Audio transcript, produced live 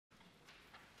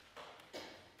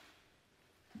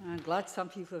I'm glad some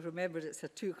people have remembered it's a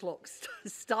 2 o'clock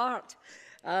start.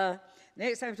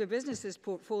 Next item of business is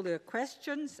portfolio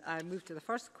questions. I move to the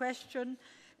first question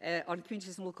on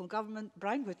communities and local government.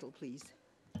 Brian Whittle, please.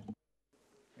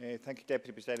 Thank you,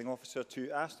 Deputy Presiding Officer.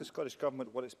 To ask the Scottish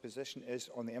Government what its position is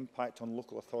on the impact on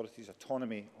local authorities'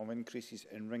 autonomy on increases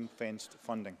in ring-fenced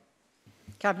funding.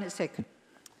 Cabinet Secretary.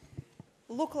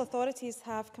 Local authorities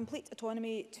have complete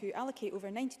autonomy to allocate over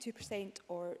 92%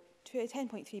 or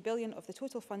 £10.3 billion of the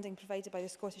total funding provided by the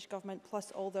Scottish Government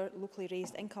plus all their locally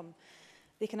raised income.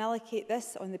 They can allocate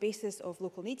this on the basis of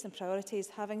local needs and priorities,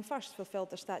 having first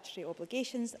fulfilled their statutory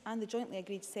obligations and the jointly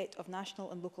agreed set of national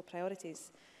and local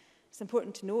priorities. It's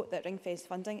important to note that ring-fenced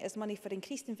funding is money for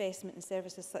increased investment in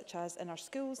services such as in our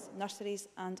schools, nurseries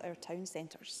and our town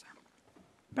centres.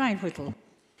 Brian Whittle.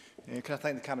 Can I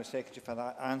thank the Cabinet Secretary for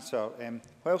that answer?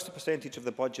 Whilst the percentage of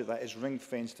the budget that is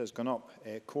ring-fenced has gone up,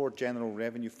 core general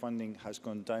revenue funding has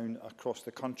gone down across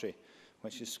the country,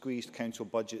 which has squeezed council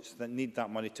budgets that need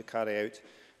that money to carry out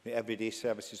the everyday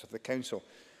services of the council.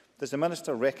 Does the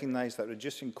Minister recognise that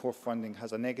reducing core funding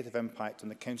has a negative impact on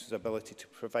the council's ability to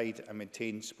provide and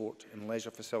maintain sport and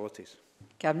leisure facilities?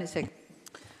 Cabinet Secretary.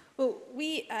 Well,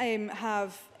 we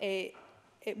have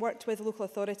worked with local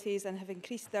authorities and have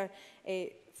increased their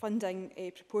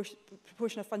funding,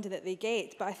 proportion of funding that they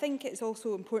get. But I think it's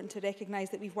also important to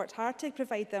recognise that we've worked hard to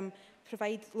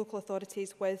provide local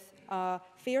authorities with a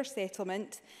fair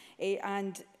settlement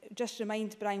and just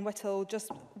remind Brian Whittle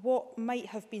just what might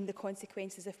have been the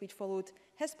consequences if we'd followed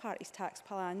his party's tax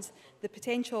plans, the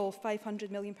potential £500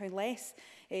 million less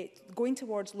going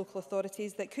towards local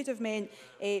authorities that could have meant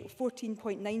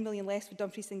 £14.9 million less for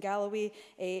Dumfries and Galloway,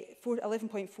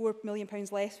 £11.4 million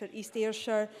less for East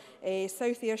Ayrshire,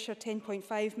 South Ayrshire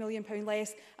 £10.5 million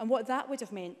less, and what that would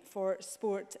have meant for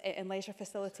sport and leisure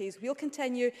facilities. We'll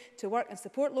continue to work and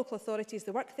support local authorities,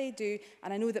 the work they do,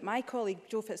 and I know that my colleague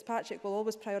Joe Fitzpatrick will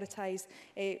always prioritise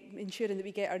ensuring that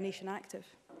we get our nation active.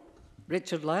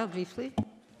 Richard Lyle, briefly.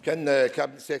 Can the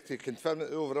Cabinet Secretary confirm that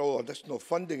the overall additional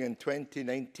funding in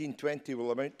 2019-20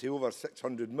 will amount to over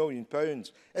 £600 million?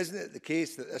 Isn't it the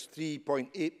case that this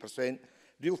 3.8%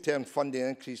 real-term funding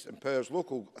increase empowers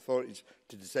local authorities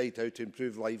to decide how to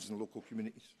improve lives in local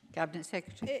communities? Cabinet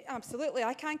Secretary. Absolutely.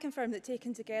 I can confirm that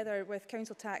taken together with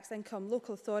council tax income,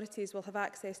 local authorities will have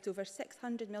access to over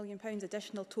 £600 million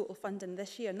additional total funding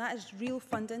this year. And that is real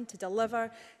funding to deliver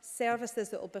services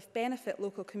that will benefit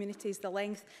local communities the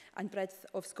length and breadth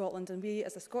of Scotland. And we,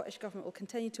 as a Scottish Government, will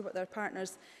continue to work with our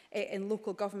partners in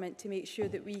local government to make sure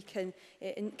that we can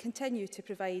continue to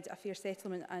provide a fair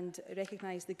settlement and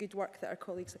recognise the good work that our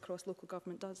colleagues across local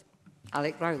government does.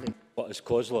 Alec Rowley. But as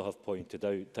COSLA have pointed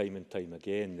out time and time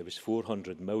again, there was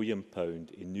 £400 million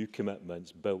in new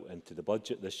commitments built into the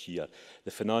budget this year.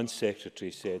 The Finance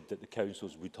Secretary said that the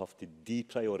councils would have to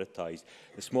deprioritise.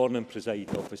 This morning,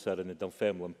 Presiding Officer, in the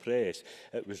Dunfermline Press,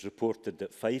 it was reported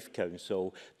that 5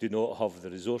 councils do not have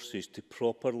the resources to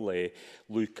properly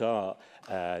look at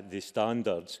the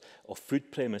standards of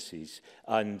food premises,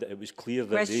 and it was clear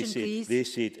that they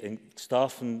said in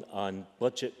staffing and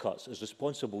budget cuts is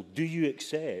responsible. Do you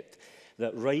accept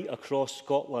that right across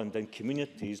Scotland and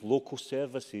communities, local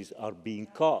services are being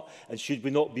cut? And should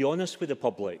we not be honest with the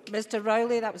public? Mr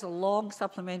Rowley, that was a long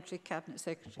supplementary. Cabinet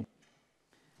Secretary.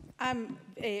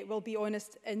 Will be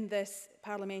honest in this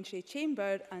parliamentary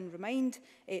chamber and remind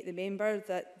the member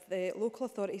that the local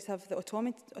authorities have the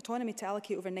autonomy to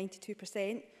allocate over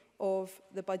 92% of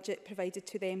the budget provided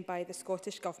to them by the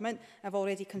Scottish Government. I've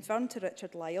already confirmed to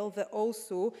Richard Lyle that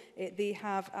also they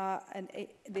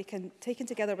can, taken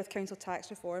together with council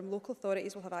tax reform, local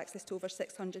authorities will have access to over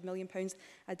 £600 million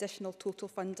additional total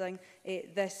funding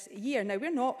this year. Now,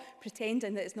 we're not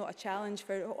pretending that it's not a challenge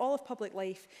for all of public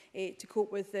life to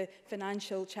cope with the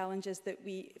financial challenges that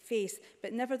we face,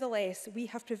 but nevertheless, we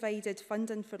have provided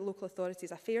funding for local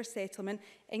authorities, a fair settlement,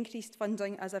 increased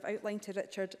funding, as I've outlined to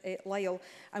Richard Lyle,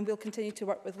 and we'll continue to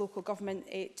work with local government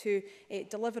to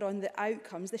deliver on the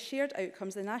outcomes, the shared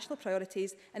outcomes, the national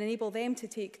priorities, and enable them to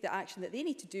take the action that they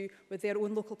need to do with their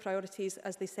own local priorities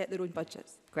as they set their own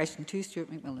budgets. Question 2,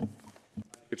 Stuart McMillan.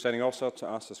 Presiding Officer, to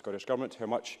ask the Scottish Government how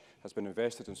much has been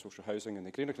invested in social housing in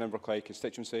the Greenock and Inverclyde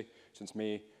constituency since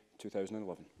May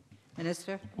 2011.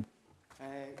 Minister.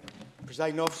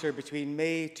 Presiding Officer, between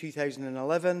May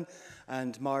 2011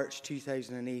 and March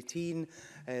 2018,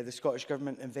 the Scottish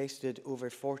Government invested over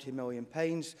 £40 million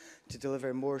to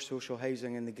deliver more social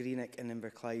housing in the Greenock and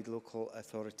Inverclyde local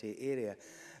authority area.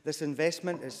 This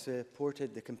investment has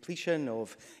supported the completion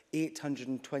of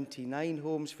 829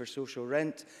 homes for social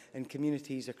rent in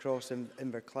communities across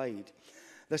Inverclyde.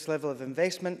 This level of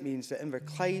investment means that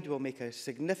Inverclyde will make a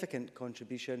significant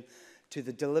contribution to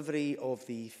the delivery of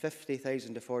the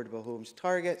 50,000 affordable homes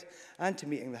target and to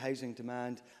meeting the housing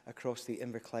demand across the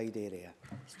Inverclyde area.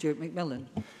 Stuart McMillan.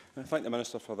 I thank the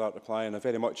Minister for that reply, and I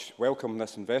very much welcome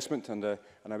this investment, and I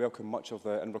welcome much of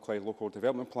the Inverclyde Local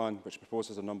Development Plan, which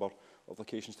proposes a number of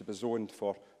locations to be zoned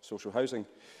for social housing.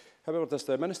 However, does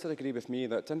the Minister agree with me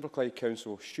that Inverclyde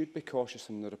Council should be cautious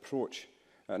in their approach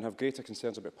and have greater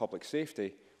concerns about public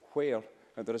safety where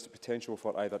there is the potential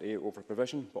for either A,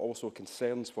 over-provision, but also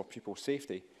concerns for people's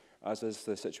safety, as is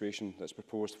the situation that's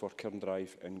proposed for Cairn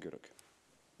Drive in Gourock?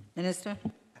 Minister.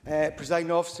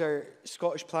 Presiding Officer,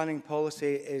 Scottish planning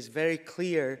policy is very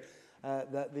clear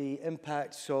that the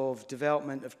impacts of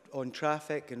development on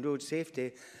traffic and road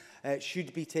safety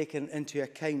should be taken into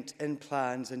account in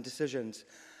plans and decisions.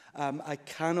 I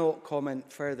cannot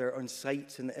comment further on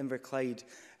sites in the Inverclyde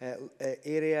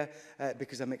area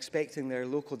because I'm expecting their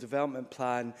local development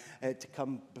plan to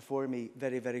come before me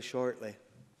very, very shortly.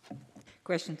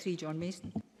 Question 3, John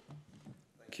Mason.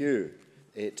 Thank you.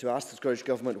 To ask the Scottish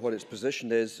Government what its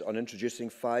position is on introducing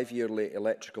 5-yearly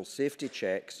electrical safety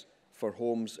checks for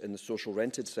homes in the social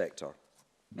rented sector.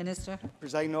 Minister.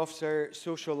 Presiding Officer,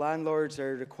 social landlords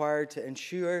are required to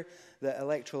ensure that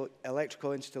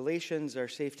electrical installations are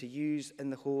safe to use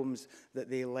in the homes that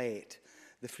they let.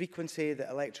 The frequency that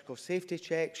electrical safety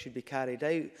checks should be carried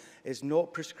out is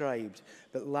not prescribed,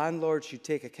 but landlords should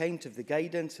take account of the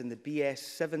guidance in the BS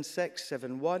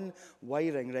 7671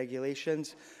 wiring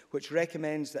regulations, which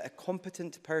recommends that a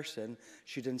competent person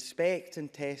should inspect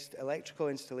and test electrical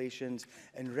installations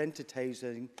in rented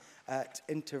housing at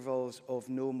intervals of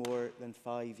no more than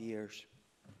 5 years.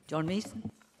 John Mason.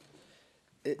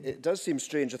 It does seem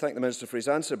strange, I thank the Minister for his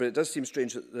answer, but it does seem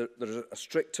strange that there is a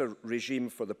stricter regime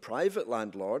for the private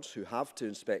landlords who have to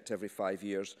inspect every 5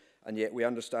 years, and yet we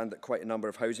understand that quite a number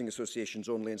of housing associations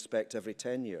only inspect every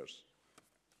 10 years.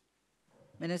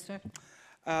 Minister.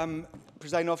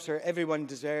 Presiding Officer, everyone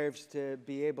deserves to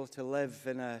be able to live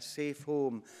in a safe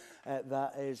home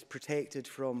that is protected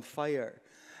from fire.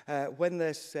 When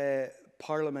this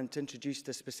Parliament introduced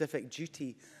a specific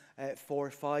duty for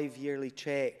 5-yearly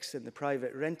checks in the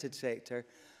private rented sector,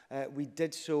 we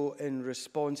did so in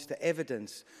response to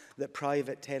evidence that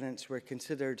private tenants were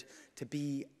considered to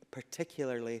be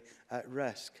particularly at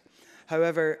risk.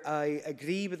 However, I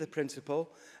agree with the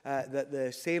principle that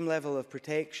the same level of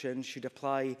protection should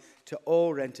apply to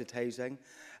all rented housing,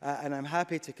 and I'm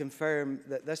happy to confirm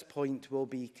that this point will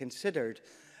be considered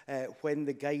when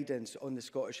the guidance on the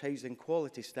Scottish Housing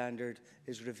Quality Standard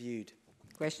is reviewed.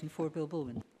 Question 4, Bill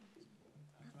Bowman.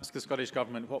 Ask the Scottish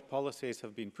Government what policies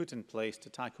have been put in place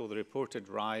to tackle the reported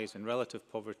rise in relative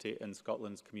poverty in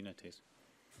Scotland's communities.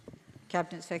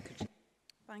 Cabinet Secretary.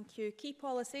 Thank you. Key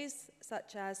policies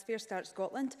such as Fair Start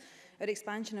Scotland, our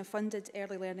expansion of funded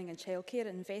early learning and childcare,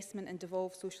 and investment in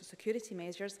devolved social security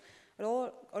measures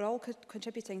are all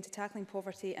contributing to tackling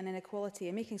poverty and inequality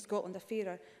and making Scotland a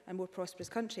fairer and more prosperous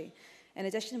country. In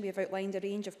addition, we have outlined a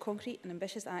range of concrete and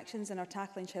ambitious actions in our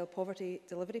Tackling Child Poverty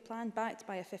Delivery Plan, backed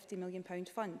by a £50 million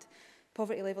fund.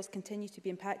 Poverty levels continue to be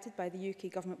impacted by the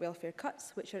UK government welfare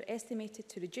cuts, which are estimated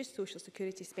to reduce social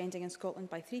security spending in Scotland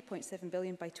by £3.7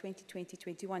 billion by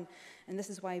 2020-21. And this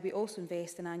is why we also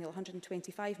invest an annual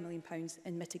 £125 million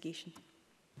in mitigation.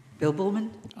 Bill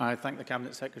Bowman. I thank the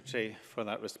Cabinet Secretary for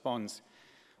that response.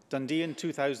 Dundee in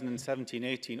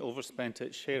 2017-18 overspent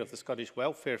its share of the Scottish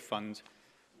Welfare Fund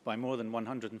by more than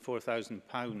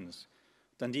 £104,000.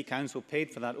 Dundee Council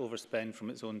paid for that overspend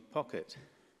from its own pocket.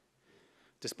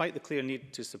 Despite the clear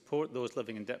need to support those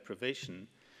living in deprivation,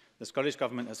 the Scottish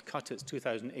Government has cut its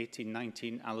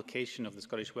 2018-19 allocation of the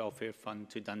Scottish Welfare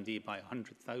Fund to Dundee by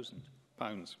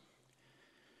 £100,000.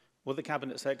 Will the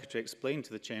Cabinet Secretary explain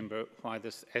to the Chamber why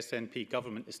this SNP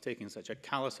government is taking such a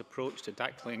callous approach to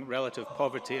tackling relative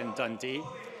poverty in Dundee?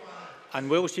 And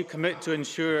will she commit to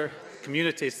ensure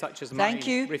communities such as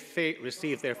mine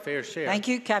receive their fair share? Thank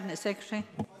you, Cabinet Secretary.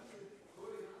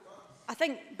 I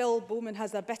think Bill Bowman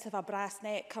has a bit of a brass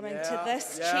neck coming to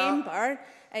this chamber,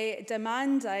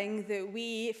 demanding that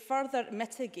we further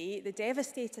mitigate the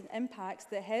devastating impacts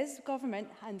that his government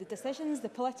and the decisions, the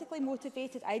politically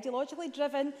motivated, ideologically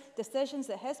driven decisions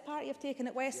that his party have taken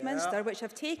at Westminster, which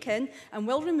have taken and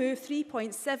will remove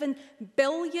 £3.7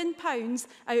 billion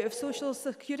out of social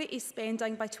security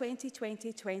spending by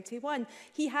 2020-21.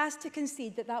 He has to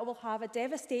concede that that will have a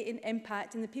devastating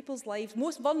impact in the people's lives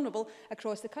most vulnerable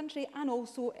across the country and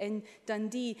also in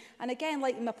Dundee. And again,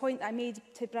 like my point I made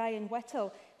to Brian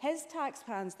Whittle, his tax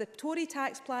plans, the Tory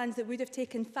tax plans that would have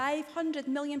taken £500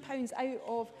 million out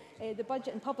of the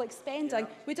budget and public spending,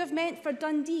 would have meant for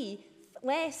Dundee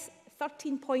less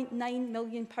 £13.9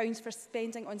 million for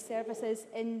spending on services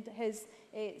in his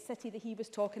city that he was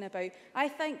talking about. I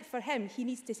think for him, he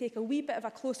needs to take a wee bit of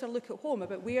a closer look at home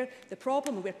about where the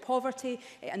problem and where poverty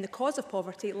and the cause of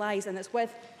poverty lies, and it's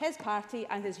with his party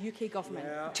and his UK government.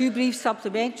 Yeah. Two brief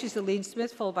supplementaries, Elaine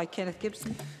Smith, followed by Kenneth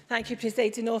Gibson. Thank you,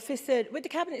 Presiding Officer. Would the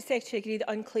Cabinet Secretary agree that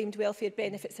unclaimed welfare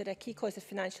benefits are a key cause of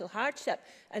financial hardship,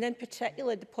 and in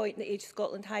particular the point that Age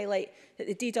Scotland highlight that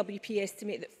the DWP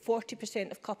estimate that 40%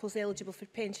 of couples eligible for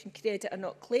pension credit are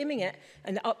not claiming it,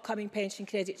 and the upcoming pension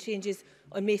credit changes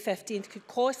on May 15th could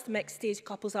cost mixed-stage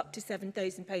couples up to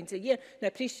 £7,000 a year. Now, I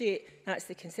appreciate that's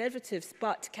the Conservatives,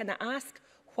 but can I ask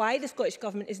why the Scottish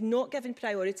Government is not giving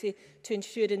priority to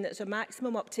ensuring that there's a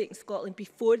maximum uptake in Scotland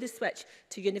before the switch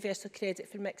to universal credit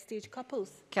for mixed-stage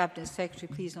couples? Cabinet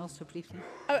Secretary, please, and also briefly.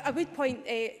 I would point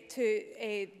to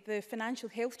the financial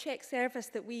health check service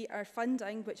that we are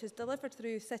funding, which is delivered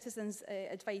through Citizens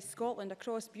Advice Scotland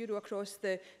across Bureau, across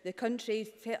the country,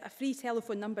 a free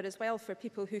telephone number as well for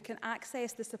people who can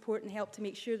access the support and help to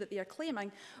make sure that they are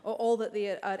claiming all that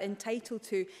they are entitled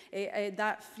to.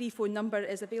 That free phone number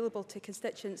is available to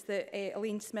constituents that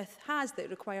Elaine Smith has that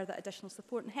require that additional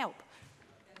support and help.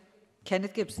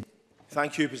 Kenneth Gibson.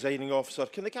 Thank you, Presiding Officer.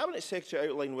 Can the Cabinet Secretary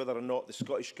outline whether or not the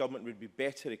Scottish Government would be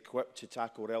better equipped to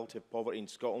tackle relative poverty in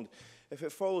Scotland if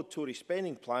it followed Tory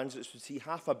spending plans that would see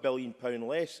 £500 million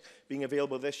less being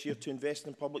available this year to invest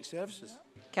in public services?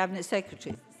 Cabinet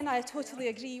Secretary. And I totally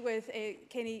agree with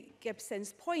Kenny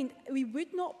Gibson's point. We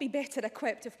would not be better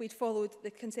equipped if we'd followed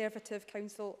the Conservative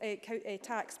Council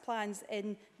tax plans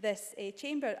in this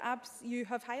chamber. As you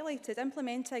have highlighted,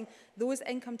 implementing those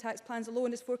income tax plans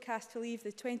alone is forecast to leave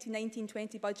the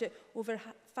 2019-20 budget over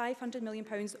 £500 million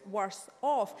worse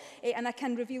off. And I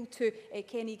can reveal to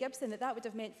Kenny Gibson that that would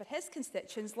have meant for his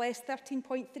constituents less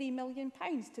 £13.3 million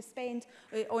to spend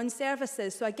on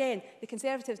services. So again, the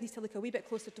Conservatives need to look a wee bit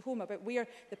closer to home about where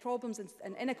the problems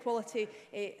and inequality,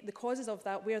 the causes of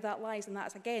that, where that lies, and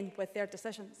that's again with their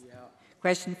decisions. Yeah.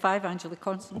 Question 5, Angela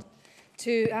Constant.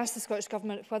 To ask the Scottish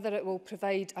Government whether it will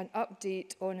provide an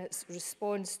update on its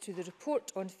response to the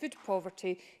report on food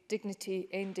poverty, dignity,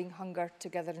 ending hunger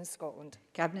together in Scotland.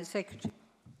 Cabinet Secretary.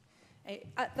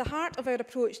 At the heart of our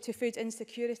approach to food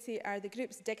insecurity are the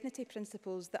group's dignity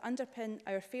principles that underpin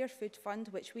our Fair Food Fund,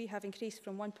 which we have increased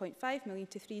from £1.5 million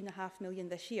to £3.5 million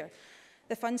this year.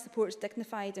 The fund supports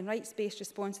dignified and rights-based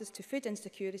responses to food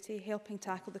insecurity, helping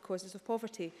tackle the causes of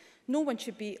poverty. No one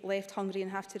should be left hungry and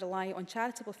have to rely on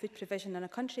charitable food provision. In a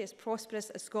country as prosperous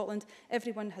as Scotland,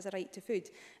 everyone has a right to food.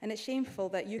 And it's shameful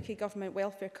that UK government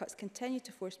welfare cuts continue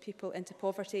to force people into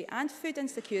poverty and food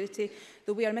insecurity,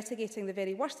 though we are mitigating the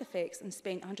very worst effects and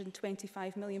spent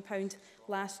 £125 million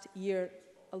last year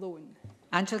alone.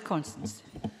 Angela Constance.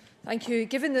 Thank you.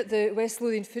 Given that the West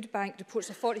Lothian Food Bank reports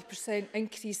a 40%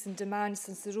 increase in demand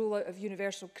since the rollout of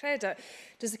universal credit,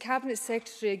 does the Cabinet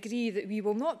Secretary agree that we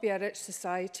will not be a rich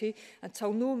society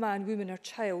until no man, woman or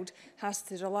child has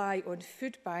to rely on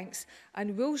food banks?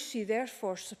 And will she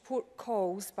therefore support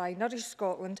calls by Nourish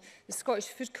Scotland, the Scottish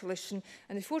Food Coalition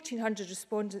and the 1,400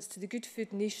 respondents to the Good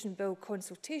Food Nation Bill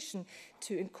consultation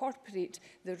to incorporate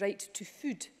the right to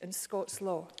food in Scots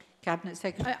law? Cabinet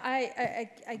Secretary. I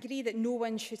agree that no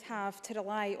one should have to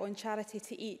rely on charity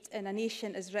to eat in a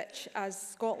nation as rich as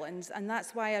Scotland's, and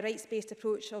that's why a rights-based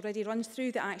approach already runs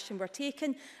through the action we're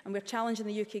taking, and we're challenging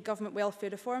the UK Government welfare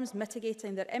reforms,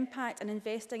 mitigating their impact and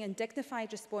investing in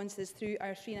dignified responses through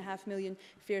our £3.5 million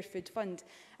Fair Food Fund.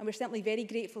 And we're certainly very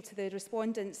grateful to the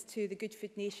respondents to the Good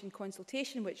Food Nation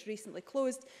consultation, which recently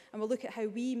closed, and we'll look at how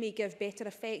we may give better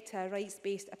effect to a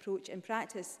rights-based approach in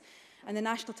practice. And the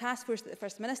National Task Force that the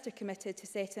First Minister committed to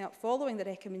setting up following the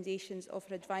recommendations of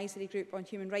her advisory group on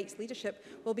human rights leadership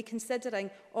will be considering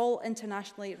all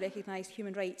internationally recognised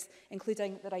human rights,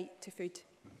 including the right to food.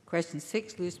 Question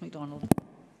 6, Lewis MacDonald.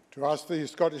 To ask the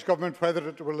Scottish Government whether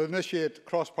it will initiate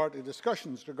cross-party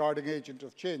discussions regarding agent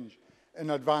of change in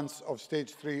advance of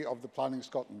Stage 3 of the Planning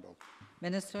Scotland Bill.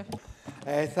 Minister.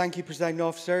 Thank you, Presiding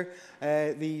Officer.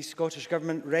 The Scottish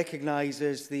Government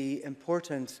recognises the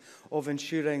importance of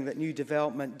ensuring that new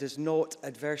development does not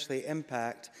adversely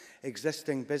impact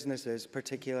existing businesses,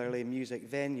 particularly music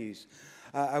venues.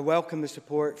 I welcome the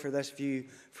support for this view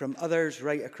from others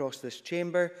right across this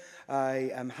chamber.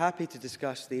 I am happy to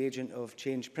discuss the agent of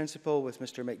change principle with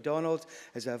Mr MacDonald,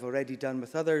 as I've already done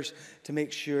with others, to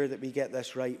make sure that we get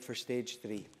this right for Stage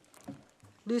 3.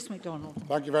 Lewis MacDonald.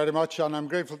 Thank you very much, and I'm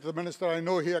grateful to the Minister. I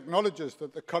know he acknowledges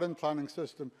that the current planning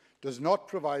system does not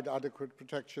provide adequate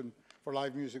protection for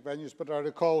live music venues, but I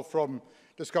recall from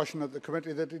discussion at the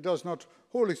committee that he does not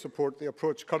wholly support the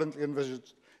approach currently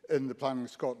envisaged in the Planning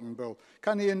Scotland Bill.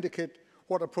 Can he indicate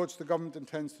what approach the government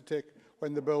intends to take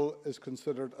when the bill is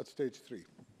considered at stage 3.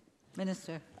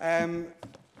 Minister.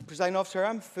 Presiding Officer,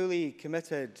 I'm fully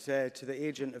committed to the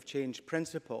agent of change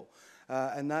principle.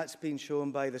 And that's been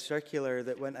shown by the circular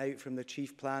that went out from the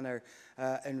Chief Planner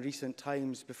in recent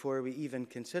times before we even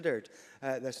considered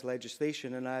this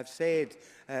legislation. And I've said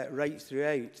right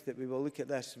throughout that we will look at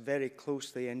this very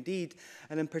closely indeed,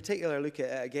 and in particular look at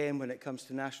it again when it comes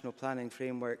to National Planning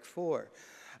Framework 4.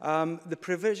 The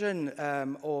provision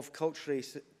of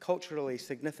culturally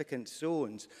significant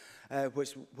zones,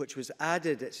 which was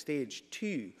added at stage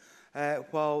 2,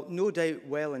 while no doubt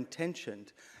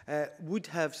well-intentioned, would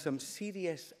have some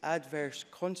serious adverse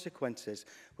consequences,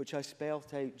 which I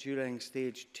spelt out during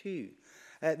stage 2.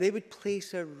 They would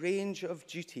place a range of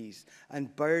duties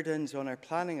and burdens on our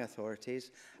planning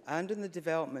authorities and in the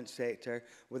development sector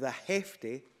with a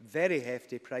hefty, very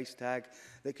hefty price tag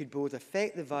that could both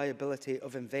affect the viability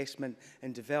of investment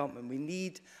in development we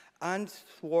need and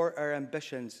thwart our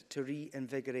ambitions to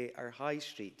reinvigorate our high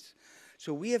streets.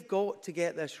 So we have got to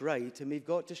get this right, and we've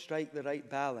got to strike the right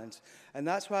balance. And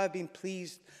that's why I've been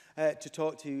pleased to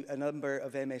talk to a number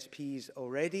of MSPs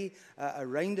already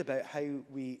around about how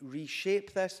we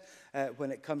reshape this when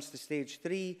it comes to stage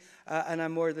 3. And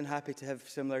I'm more than happy to have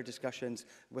similar discussions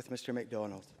with Mr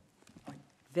MacDonald.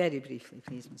 Very briefly,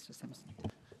 please, Mr Simpson.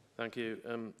 Thank you.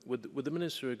 Would the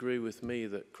Minister agree with me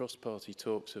that cross-party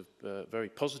talks have, very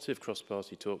positive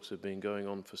cross-party talks have been going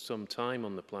on for some time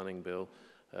on the planning bill,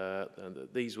 and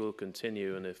that these will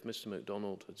continue, and if Mr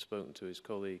MacDonald had spoken to his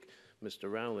colleague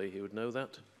Mr Rowley, he would know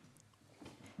that?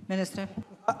 Minister.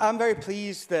 I'm very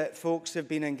pleased that folks have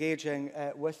been engaging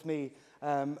with me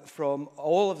from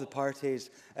all of the parties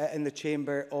in the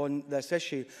Chamber on this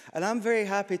issue. And I'm very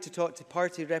happy to talk to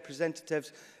party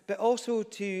representatives, but also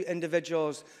to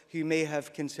individuals who may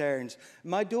have concerns.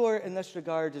 My door in this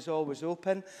regard is always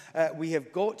open. We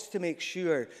have got to make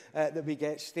sure that we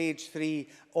get stage 3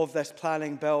 of this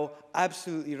planning bill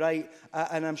absolutely right,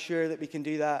 and I'm sure that we can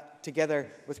do that together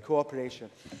with cooperation.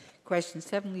 Question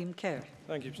 7, Liam Kerr.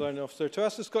 Thank you, Presiding Officer. To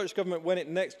ask the Scottish Government when it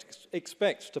next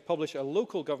expects to publish a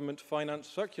local government finance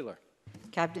circular.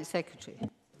 Cabinet Secretary.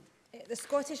 The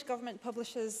Scottish Government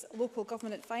publishes local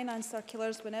government finance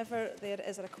circulars whenever there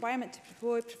is a requirement to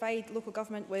provide local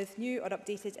government with new or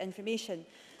updated information.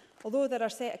 Although there are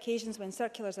set occasions when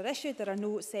circulars are issued, there are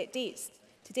no set dates.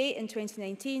 To date, in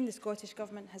 2019, the Scottish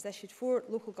Government has issued 4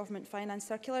 local government finance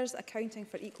circulars accounting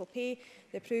for equal pay,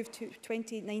 the approved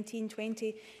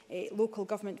 2019-20 local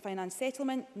government finance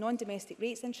settlement, non-domestic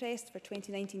rates interest for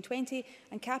 2019-20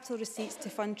 and capital receipts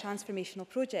to fund transformational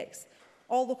projects.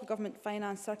 All local government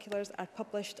finance circulars are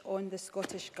published on the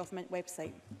Scottish Government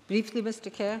website. Briefly, Mr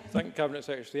Kerr. Thank you, Cabinet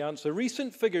Secretary, for the answer.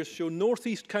 Recent figures show North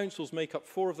East councils make up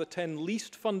 4 of the 10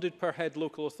 least funded per head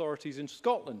local authorities in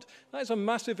Scotland. That is a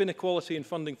massive inequality in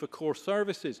funding for core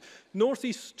services. North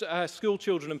East school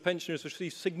children and pensioners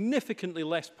receive significantly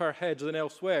less per head than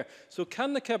elsewhere. So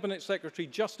can the Cabinet Secretary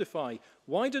justify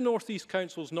why do North East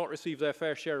councils not receive their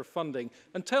fair share of funding?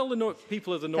 And tell the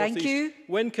people of the North East,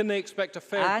 when can they expect a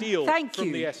fair deal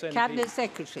from the SNP? Cabinet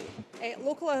Secretary.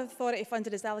 Local authority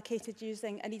funding is allocated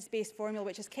using a needs-based formula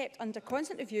which is kept under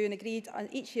constant review and agreed on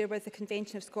each year with the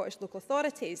Convention of Scottish Local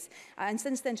Authorities. And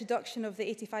since the introduction of the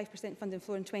 85% funding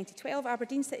floor in 2012,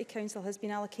 Aberdeen City Council has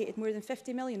been allocated more than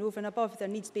 50 million over and above their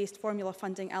needs-based formula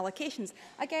funding allocations.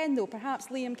 Again, though, perhaps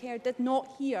Liam Kerr did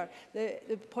not hear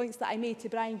the points that I made to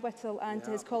Brian Whittle and to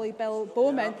his colleague Bill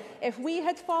Bowman. If we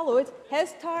had followed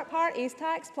his party's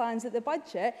tax plans at the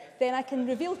budget, then I can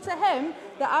reveal to him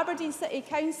that Aberdeen City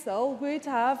Council would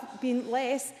have been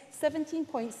less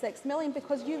 17.6 million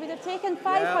because you would have taken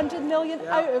 500 million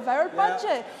out of our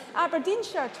budget.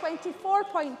 Aberdeenshire,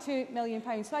 £24.2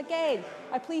 million. So again,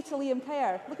 I plead to Liam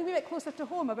Kerr, look a wee bit closer to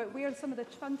home about where some of the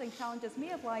funding challenges may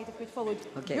have lied if we'd followed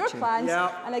your plans.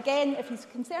 And again, if he's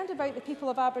concerned about the people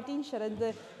of Aberdeenshire and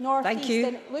the North East,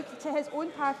 then look to his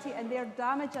own party and their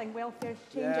damaging welfare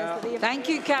changes that they have. Thank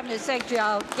you, Cabinet Secretary.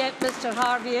 I'll get Mr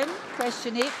Harvey in.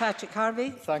 Question 8, Patrick Harvey.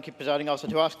 Thank you, Presiding Officer.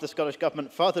 To ask the Scottish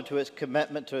Government further to its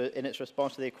commitment in its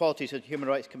response to the Equalities and Human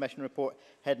Rights Commission report,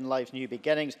 Hidden Lives, New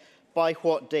Beginnings, by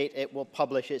what date it will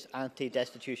publish its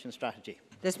anti-destitution strategy.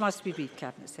 This must be brief,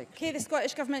 Cabinet Secretary. Okay, the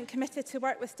Scottish Government committed to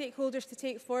work with stakeholders to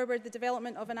take forward the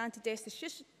development of an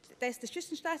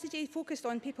anti-destitution strategy focused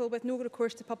on people with no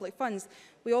recourse to public funds.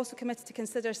 We also committed to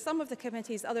consider some of the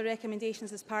committee's other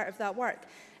recommendations as part of that work.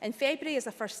 In February, as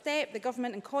a first step, the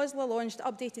Government and COSLA launched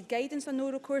updated guidance on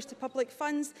no recourse to public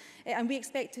funds, and we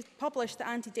expect to publish the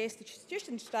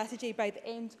anti-destitution strategy by the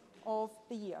end of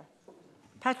the year.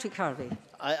 Patrick Harvey.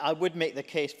 I would make the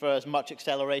case for as much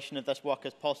acceleration of this work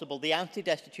as possible. The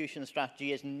anti-destitution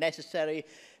strategy is necessary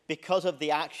because of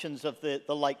the actions of the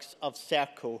likes of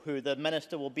Serco, who the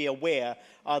Minister will be aware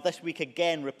are this week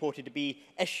again reported to be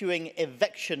issuing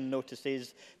eviction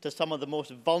notices to some of the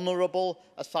most vulnerable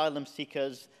asylum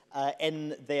seekers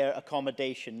in their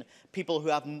accommodation, people who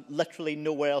have literally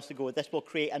nowhere else to go. This will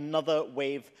create another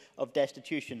wave of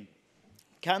destitution.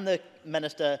 Can the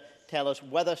Minister tell us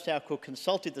whether Serco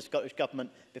consulted the Scottish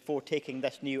Government before taking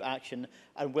this new action,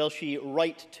 and will she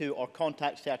write to or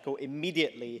contact Serco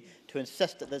immediately to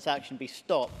insist that this action be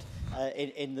stopped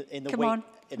in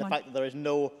the fact that there is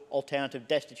no alternative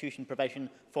destitution provision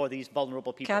for these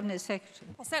vulnerable people? Cabinet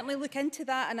Secretary. I'll certainly look into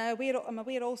that, and I'm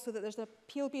aware also that there's an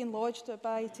appeal being lodged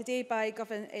today by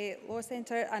Government Law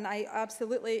Centre, and I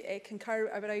absolutely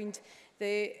concur around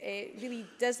the really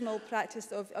dismal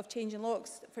practice of changing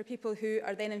locks for people who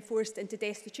are then enforced into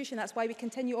destitution. That's why we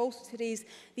continue also to raise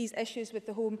these issues with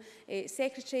the Home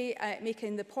Secretary,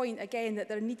 making the point again that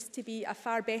there needs to be a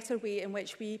far better way in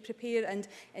which we prepare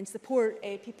and support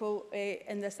people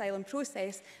in the asylum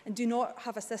process, and do not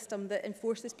have a system that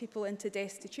enforces people into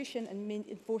destitution and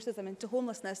enforces them into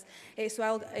homelessness. So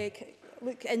I'll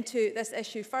look into this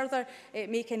issue further,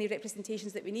 make any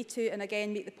representations that we need to, and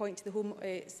again make the point to the Home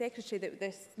Secretary that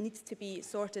this needs to be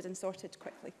sorted and sorted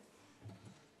quickly.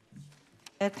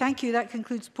 Thank you. That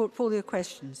concludes portfolio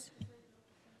questions.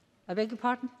 I beg your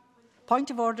pardon?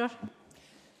 Point of order.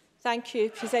 Thank you,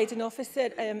 Presiding Officer.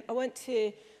 I want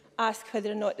to ask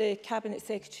whether or not the Cabinet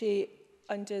Secretary,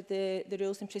 under the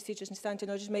Rules and Procedures and Standing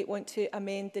Orders, might want to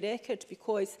amend the record,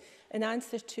 because in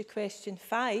answer to question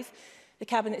 5, the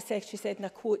Cabinet Secretary said, and I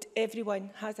quote, "Everyone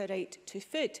has a right to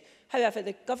food." However,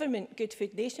 the Government Good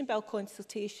Food Nation Bill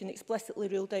consultation explicitly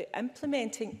ruled out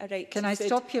implementing a right to food. Can I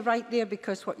stop you right there,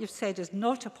 because what you've said is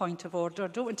not a point of order. I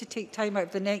don't want to take time out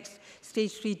of the next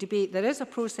stage 3 debate. There is a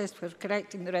process for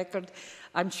correcting the record.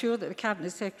 I'm sure that the Cabinet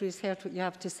Secretary has heard what you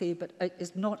have to say, but it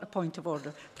is not a point of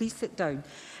order. Please sit down.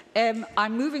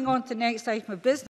 I'm moving on to the next item of business.